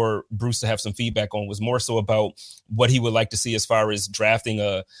looking for Bruce to have some feedback on was more so about what he would like to see as far as drafting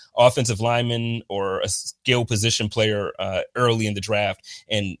a offensive lineman or a skill position player early in the draft,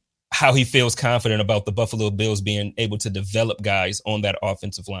 and how he feels confident about the Buffalo Bills being able to develop guys on that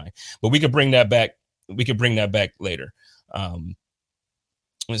offensive line. But we could bring that back. We could bring that back later.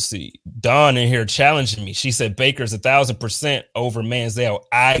 Let's see. Dawn in here challenging me. She said Baker's 1,000% over Manziel.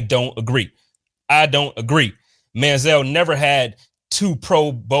 I don't agree. Manziel never had two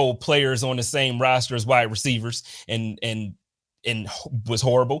Pro Bowl players on the same roster as wide receivers and was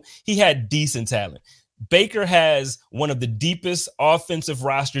horrible. He had decent talent. Baker has one of the deepest offensive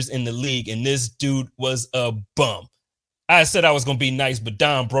rosters in the league, and this dude was a bum. I said I was going to be nice, but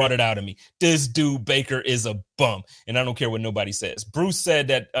Don brought it out of me. This dude, Baker, is a bum, and I don't care what nobody says. Bruce said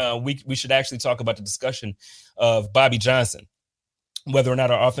that we should actually talk about the discussion of Bobby Johnson, whether or not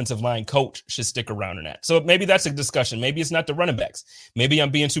our offensive line coach should stick around or not. So maybe that's a discussion. Maybe it's not the running backs. Maybe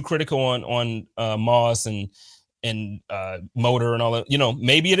I'm being too critical on Moss and Motor and all that.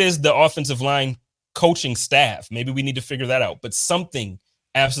 Maybe it is the offensive line coaching staff. Maybe we need to figure that out. But something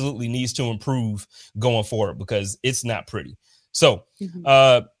absolutely needs to improve going forward because it's not pretty. So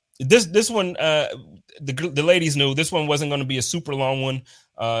this one, the ladies knew this one wasn't going to be a super long one.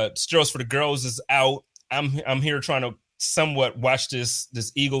 Stros for the girls is out. I'm here trying to somewhat watch this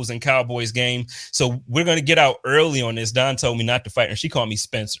Eagles and Cowboys game. So we're going to get out early on this. Don told me not to fight her. She called me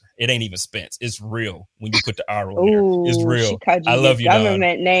Spencer. It ain't even Spence. It's real when you put the R on there. It's real. I love you,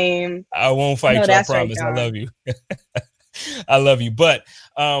 government Don. Name. I won't fight you. I promise. Right, I love you. I love you. But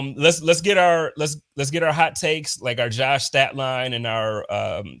let's get our hot takes, like our Josh stat line and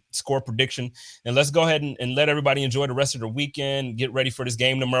our score prediction, and let's go ahead and let everybody enjoy the rest of the weekend. Get ready for this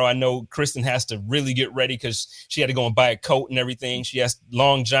game tomorrow. I know Kristen has to really get ready because she had to go and buy a coat and everything. She has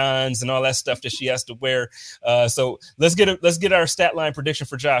long johns and all that stuff that she has to wear. So let's get our stat line prediction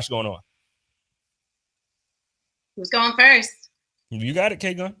for Josh going on. Who's going first? You got it,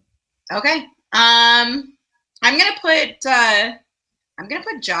 K-Gun. Okay. I'm gonna put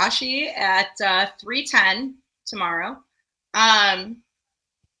Joshy at 310 tomorrow. I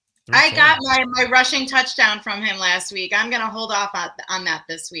got my rushing touchdown from him last week. I'm gonna hold off on that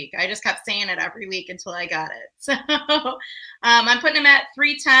this week. I just kept saying it every week until I got it. So I'm putting him at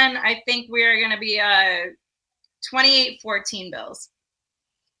 310. I think we're gonna be 28-14 Bills.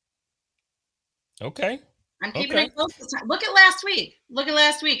 Okay. I'm keeping it close this time. Look at last week.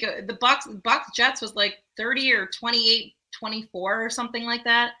 The Bucs Jets was like 30 or 28-24 or something like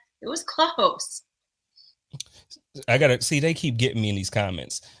that. It was close. I gotta see. They keep getting me in these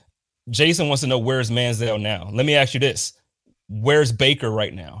comments. Jason wants to know, where's Manziel now? Let me ask you this: where's Baker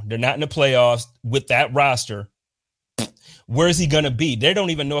right now? They're not in the playoffs with that roster. Where is he gonna be? They don't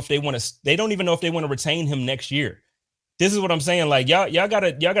even know if they want to. They don't even know if they want to retain him next year. This is what I'm saying. Like y'all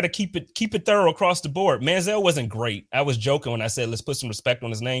gotta keep it thorough across the board. Manziel wasn't great. I was joking when I said let's put some respect on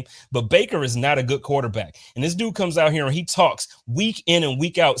his name. But Baker is not a good quarterback. And this dude comes out here and he talks week in and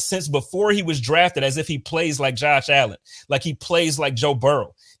week out since before he was drafted as if he plays like Josh Allen, like he plays like Joe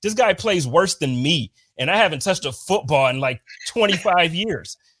Burrow. This guy plays worse than me, and I haven't touched a football in like 25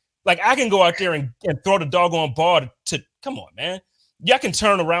 years. Like I can go out there and throw the doggone ball to come on, man. Y'all can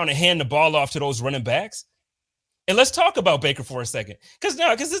turn around and hand the ball off to those running backs. And let's talk about Baker for a second, because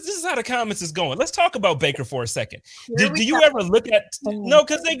this is how the comments is going. Let's talk about Baker for a second. Do you ever look at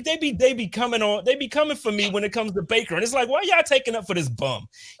because they be coming for me when it comes to Baker, and it's like, why y'all taking up for this bum?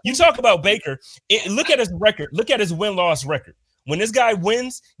 You talk about Baker, look at his record, look at his win-loss record. When this guy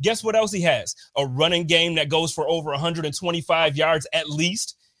wins, guess what else he has? A running game that goes for over 125 yards at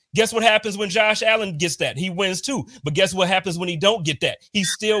least. Guess what happens when Josh Allen gets that? He wins too. But guess what happens when he don't get that? He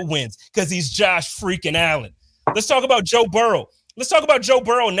still wins because he's Josh freaking Allen. Let's talk about Joe Burrow. Let's talk about Joe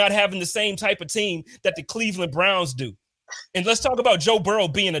Burrow not having the same type of team that the Cleveland Browns do. And let's talk about Joe Burrow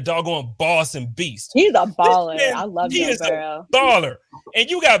being a doggone boss and beast. He's a baller. I love Joe Burrow. A baller. And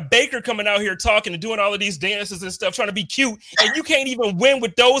you got Baker coming out here talking and doing all of these dances and stuff, trying to be cute. And you can't even win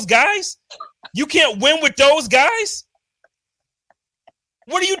with those guys? You can't win with those guys?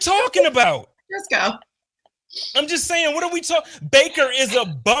 What are you talking about? Let's go. I'm just saying, what are we talking? Baker is a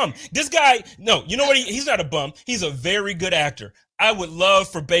bum. This guy, no, you know what? He's not a bum. He's a very good actor. I would love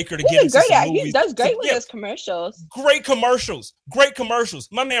for Baker to get into some movies. He does great with his commercials. Great commercials. Great commercials.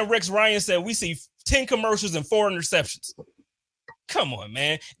 My man Rex Ryan said we see 10 commercials and 4 interceptions. Come on,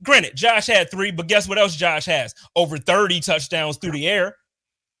 man. Granted, Josh had 3, but guess what else Josh has? Over 30 touchdowns through the air.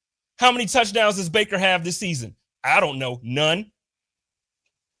 How many touchdowns does Baker have this season? I don't know. None.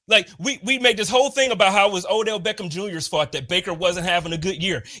 Like, we make this whole thing about how it was Odell Beckham Jr.'s fault that Baker wasn't having a good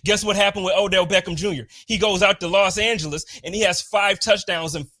year. Guess what happened with Odell Beckham Jr.? He goes out to Los Angeles, and he has 5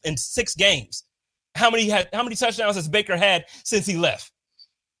 touchdowns in 6 games. How many touchdowns has Baker had since he left?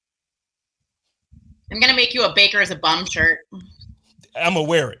 I'm going to make you a Baker as a bum shirt. I'm going to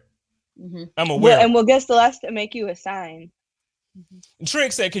wear it. Mm-hmm. I'm going to wear it. And we'll get Celeste to make you a sign. Mm-hmm.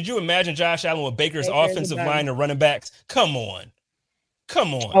 Trigg said, could you imagine Josh Allen with Baker's offensive line and running backs? Come on.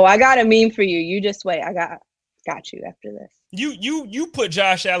 Oh, I got a meme for you. You just wait. I got you after this. You put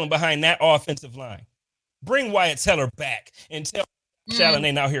Josh Allen behind that offensive line. Bring Wyatt Teller back and tell Josh Allen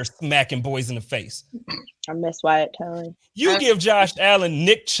ain't out here smacking boys in the face. I miss Wyatt Teller. You give Josh Allen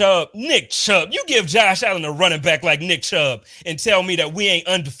Nick Chubb. You give Josh Allen a running back like Nick Chubb and tell me that we ain't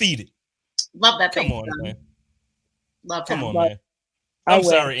undefeated. Love that. Come on, man. Love Come on, man. I'm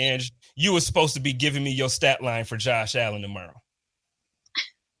sorry, Ange. You were supposed to be giving me your stat line for Josh Allen tomorrow.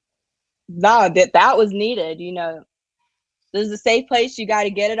 No, that was needed. You know, this is a safe place. You got to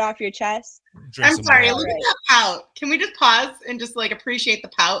get it off your chest. I'm sorry. Look at that pout. Can we just pause and just like appreciate the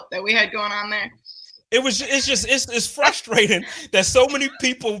pout that we had going on there? It's frustrating that so many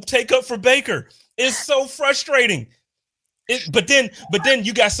people take up for Baker. It's so frustrating. But then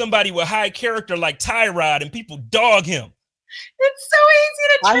you got somebody with high character like Tyrod and people dog him. It's so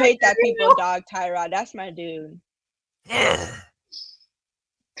easy to. I hate that people dog Tyrod. That's my dude.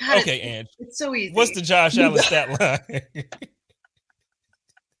 God, okay, Ange. It's so easy. What's the Josh Allen stat line?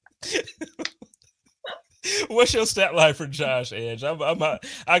 What's your stat line for Josh, Ange?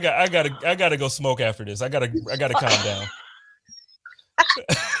 I gotta go smoke after this. I gotta calm down.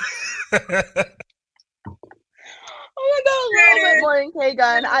 I'm gonna go a little bit more than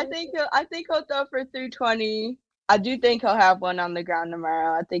K-Gun. I think he'll throw for 320. I do think he'll have one on the ground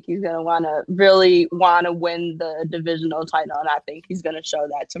tomorrow. I think he's going to really want to win the divisional title, and I think he's going to show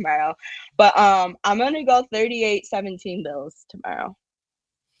that tomorrow. But I'm going to go 38-17 Bills tomorrow.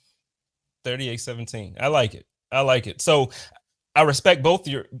 38-17. I like it. So I respect both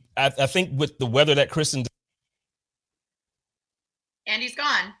your – I think with the weather that Kristen – And he's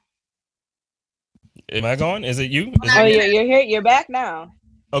gone. Am I gone? Is it you? You're here. You're back now.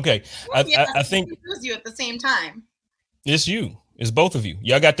 Okay, I think it was you at the same time. It's you. It's both of you.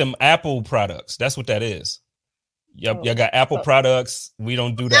 Y'all got them Apple products. That's what that is. Y'all got Apple products. We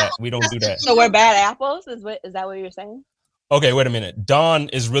don't do that. We don't do that. So we're bad apples? Is that what you're saying? Okay, wait a minute. Dawn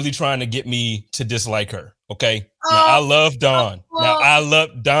is really trying to get me to dislike her. Okay. Now I love Dawn. Now I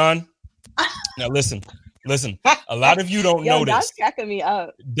love Dawn. Now listen. A lot of you don't know this. Dawn's cracking me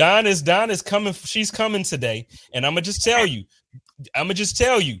up. Dawn is coming. She's coming today, and I'm gonna just tell you.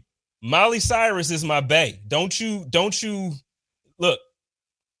 Miley Cyrus is my bae. Don't you look?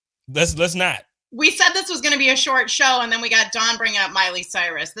 Let's not. We said this was going to be a short show, and then we got Dawn bringing up Miley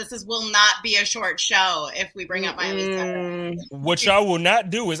Cyrus. Will not be a short show if we bring up Miley Cyrus. What y'all will not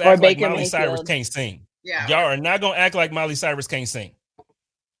do is act like Miley Cyrus can't sing. Yeah, y'all are not gonna act like Miley Cyrus can't sing.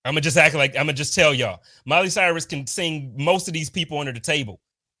 I'm gonna just tell y'all Miley Cyrus can sing most of these people under the table,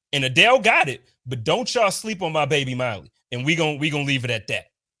 and Adele got it. But don't y'all sleep on my baby Miley. And we gonna leave it at that.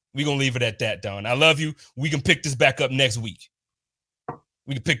 We gonna leave it at that, Dawn. I love you. We can pick this back up next week.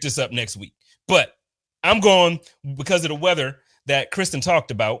 But I'm going, because of the weather that Kristen talked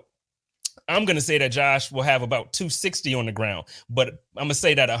about, I'm going to say that Josh will have about 260 on the ground. But I'm going to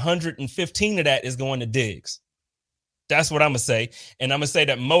say that 115 of that is going to Diggs. That's what I'm going to say. And I'm going to say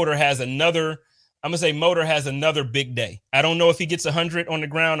that Motor has another big day. I don't know if he gets 100 on the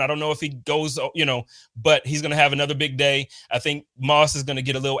ground. I don't know if he goes, but he's going to have another big day. I think Moss is going to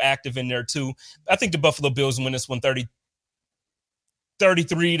get a little active in there too. I think the Buffalo Bills win this 130.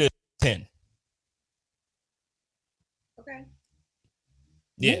 33-10. Okay.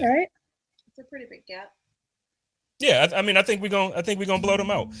 Yeah. All right. It's a pretty big gap. Yeah, I think we're gonna blow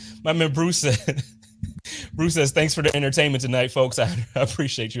them out. My man Bruce said. Bruce says, "Thanks for the entertainment tonight, folks. I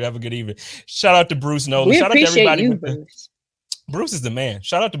appreciate you. Have a good evening." Shout out to Bruce Nolan. We Shout out to appreciate everybody. you, Bruce. Bruce is the man.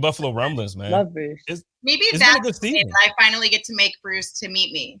 Shout out to Buffalo Rumblings, man. Love Bruce. Maybe it's that's been a good the day season. that I finally get to make Bruce to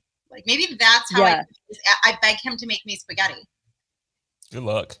meet me. Like maybe that's how I beg him to make me spaghetti. Good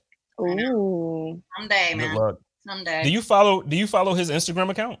luck. Ooh. Someday, man. Good luck. Someday. Do you follow his Instagram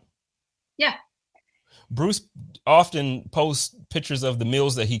account? Yeah. Bruce often posts pictures of the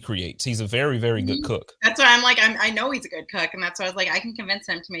meals that he creates. He's a very, very good cook. That's why I'm like, I know he's a good cook, and that's why I was like, I can convince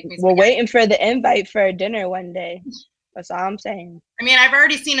him to make me. We're waiting for the invite for a dinner one day. That's all I'm saying. I mean, I've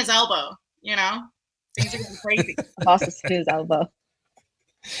already seen his elbow. You know, things are getting crazy. I've also seen his elbow.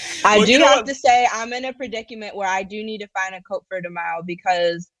 I do have to say, I'm in a predicament where I do need to find a coat for tomorrow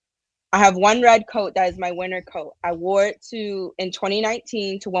because I have one red coat that is my winter coat. I wore it in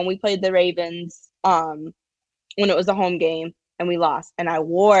 2019 to when we played the Ravens. When it was a home game and we lost, and I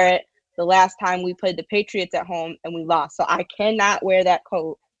wore it the last time we played the Patriots at home and we lost. So I cannot wear that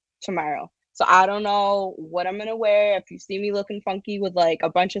coat tomorrow. So I don't know what I'm gonna wear. If you see me looking funky with like a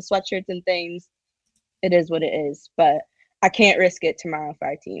bunch of sweatshirts and things, it is what it is. But I can't risk it tomorrow for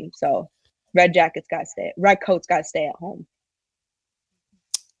our team. So red coats gotta stay at home.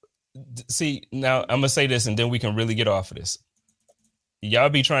 See, now I'm gonna say this and then we can really get off of this. Y'all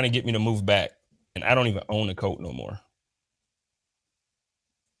be trying to get me to move back. And I don't even own a coat no more.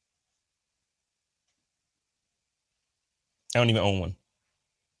 I don't even own one.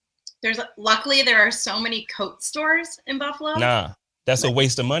 Luckily there are so many coat stores in Buffalo. Nah, that's a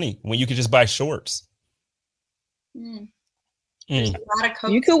waste of money when you could just buy shorts. There's a lot of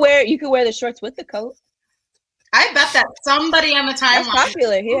coats. You could wear the shorts with the coat. I bet that somebody on the timeline. That's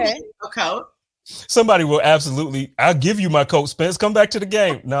popular here. A coat. Somebody will absolutely. I'll give you my coat, Spence. Come back to the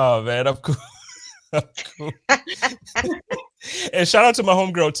game. No, man, I'm cool. Cool. And shout out to my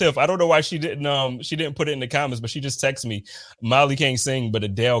homegirl Tiff. I don't know why she didn't put it in the comments, but she just texted me. Molly can't sing, but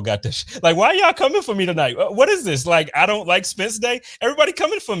Adele got this. Like, why are y'all coming for me tonight? What is this? Like, I don't like Spence Day. Everybody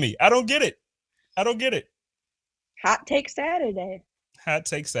coming for me. I don't get it. Hot Take Saturday.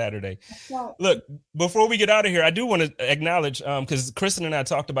 Look, before we get out of here, I do want to acknowledge because Kristen and I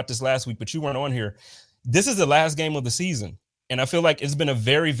talked about this last week, but you weren't on here. This is the last game of the season. And I feel like it's been a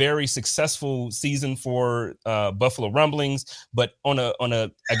very, very successful season for Buffalo Rumblings. But on a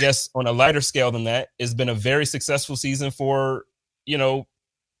lighter scale than that, it's been a very successful season for,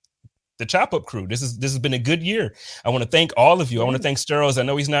 the Chop Up crew. This has been a good year. I want to thank all of you. I want to thank Sterles. I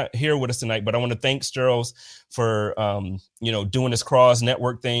know he's not here with us tonight, but I want to thank Sterles for doing this cross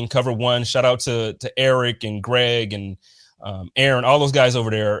network thing. Cover One. Shout out to Eric and Greg and Aaron, all those guys over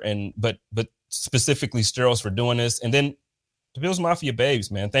there. But specifically Sterles for doing this. And then the Bills Mafia babes,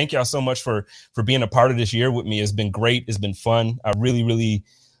 man. Thank y'all so much for being a part of this year with me. It's been great. It's been fun. I really, really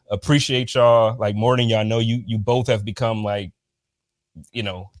appreciate y'all like more than y'all know. You both have become like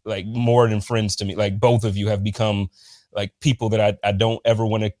more than friends to me. Like both of you have become like people that I don't ever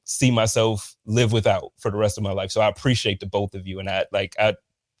want to see myself live without for the rest of my life. So I appreciate the both of you. And I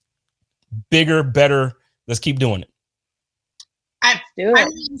bigger, better. Let's keep doing it.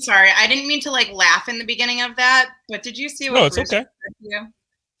 I'm sorry. I didn't mean to like laugh in the beginning of that, but did you see what? No, it's okay.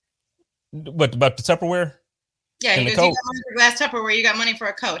 What about the Tupperware? Yeah, he goes, you got money for glass Tupperware, you got money for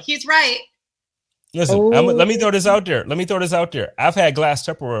a coat. He's right. Listen, let me throw this out there. I've had glass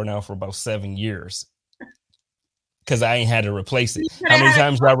Tupperware now for about 7 years because I ain't had to replace it. How many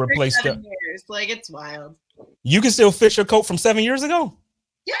times have I replaced it? Like, it's wild. You can still fit your coat from 7 years ago?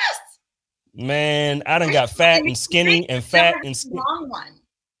 Yes. Man, I done got fat and skinny and fat and skinny.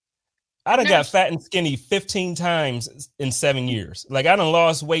 I done got fat and skinny 15 times in 7 years. Like I done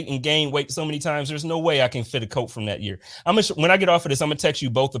lost weight and gained weight so many times. There's no way I can fit a coat from that year. When I get off of this, I'm gonna text you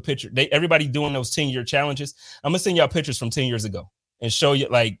both a picture. Everybody doing those 10-year challenges. I'm gonna send y'all pictures from 10 years ago and show you.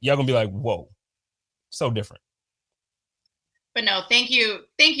 Like y'all gonna be like, whoa, so different. But no, thank you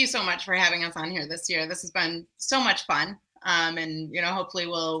so much for having us on here this year. This has been so much fun. And hopefully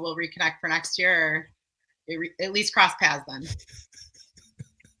we'll reconnect for next year, or at least cross paths then.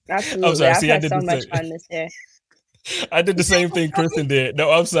 Absolutely. I'm sorry. I've had so much fun this year. I did the same thing Kristen did. No,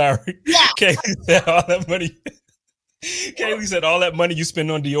 I'm sorry. Yeah. Kaylee said all that money you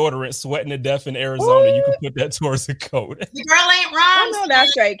spend on deodorant, sweating to death in Arizona, you can put that towards a coat. The girl ain't wrong. Oh, no,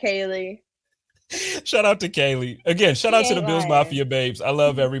 that's right, Kaylee. Shout out to Kaylee. Again, shout out to the Bills Mafia babes. I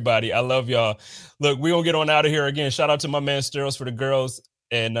love everybody. I love y'all. Look, we're going to get on out of here again. Shout out to my man Sterles for the girls.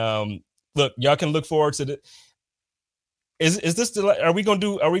 And look, y'all can look forward to Is this are we gonna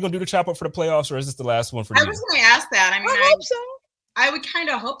do the chop up for the playoffs, or is this the last one for you? I was gonna ask that. I mean, I hope so. I would kind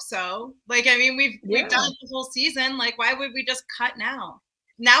of hope so. Like, I mean, we've done the whole season. Like, why would we just cut now?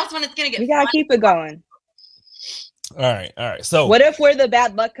 Now's when it's gonna get. We gotta keep it going. All right. So what if we're the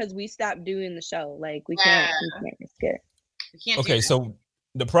bad luck because we stopped doing the show? Like we can't risk it. Okay, so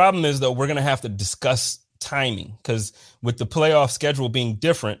the problem is though we're gonna have to discuss timing because with the playoff schedule being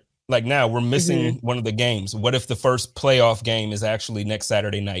different, like now we're missing one of the games. What if the first playoff game is actually next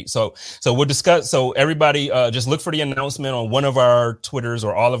Saturday night? So we'll discuss. So everybody, just look for the announcement on one of our Twitters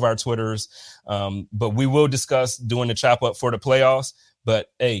or all of our Twitters. But we will discuss doing the chop up for the playoffs.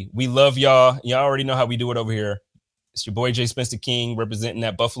 But hey, we love y'all. Y'all already know how we do it over here. It's your boy Jay Spence the King representing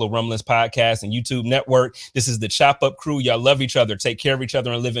that Buffalo Rumblings podcast and YouTube network. This is the Chop Up Crew. Y'all love each other, take care of each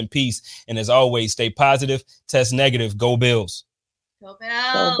other, and live in peace. And as always, stay positive, test negative. Go Bills. Go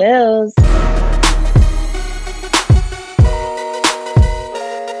Bills. Go Bills.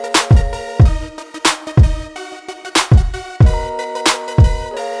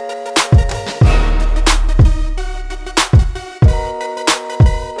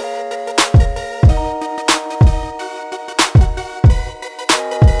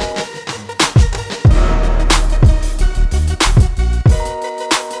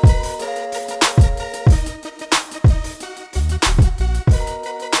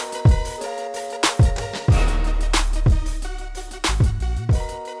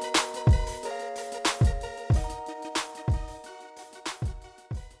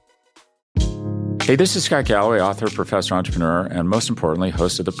 Hey, this is Scott Galloway, author, professor, entrepreneur, and most importantly,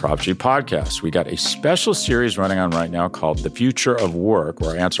 host of the Prop G podcast. We got a special series running on right now called The Future of Work,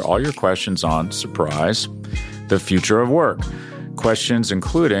 where I answer all your questions on, surprise, the future of work. Questions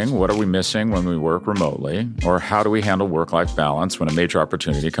including, what are we missing when we work remotely? Or how do we handle work-life balance when a major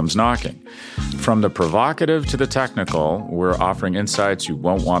opportunity comes knocking? From the provocative to the technical, we're offering insights you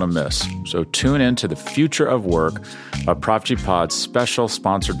won't want to miss. So tune in to The Future of Work, a Prop G Pod special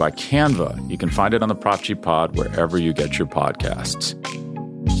sponsored by Canva. You can find it on the Prop G Pod wherever you get your podcasts.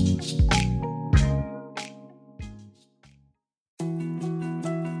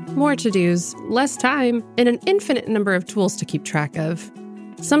 More to-dos, less time, and an infinite number of tools to keep track of.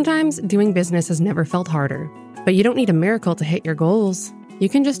 Sometimes doing business has never felt harder, but you don't need a miracle to hit your goals. You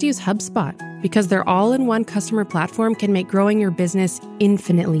can just use HubSpot because their all-in-one customer platform can make growing your business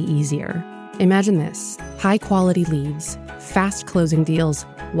infinitely easier. Imagine this: high-quality leads, fast closing deals,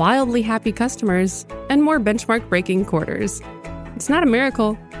 wildly happy customers, and more benchmark-breaking quarters. It's not a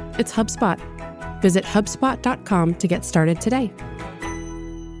miracle, it's HubSpot. Visit HubSpot.com to get started today.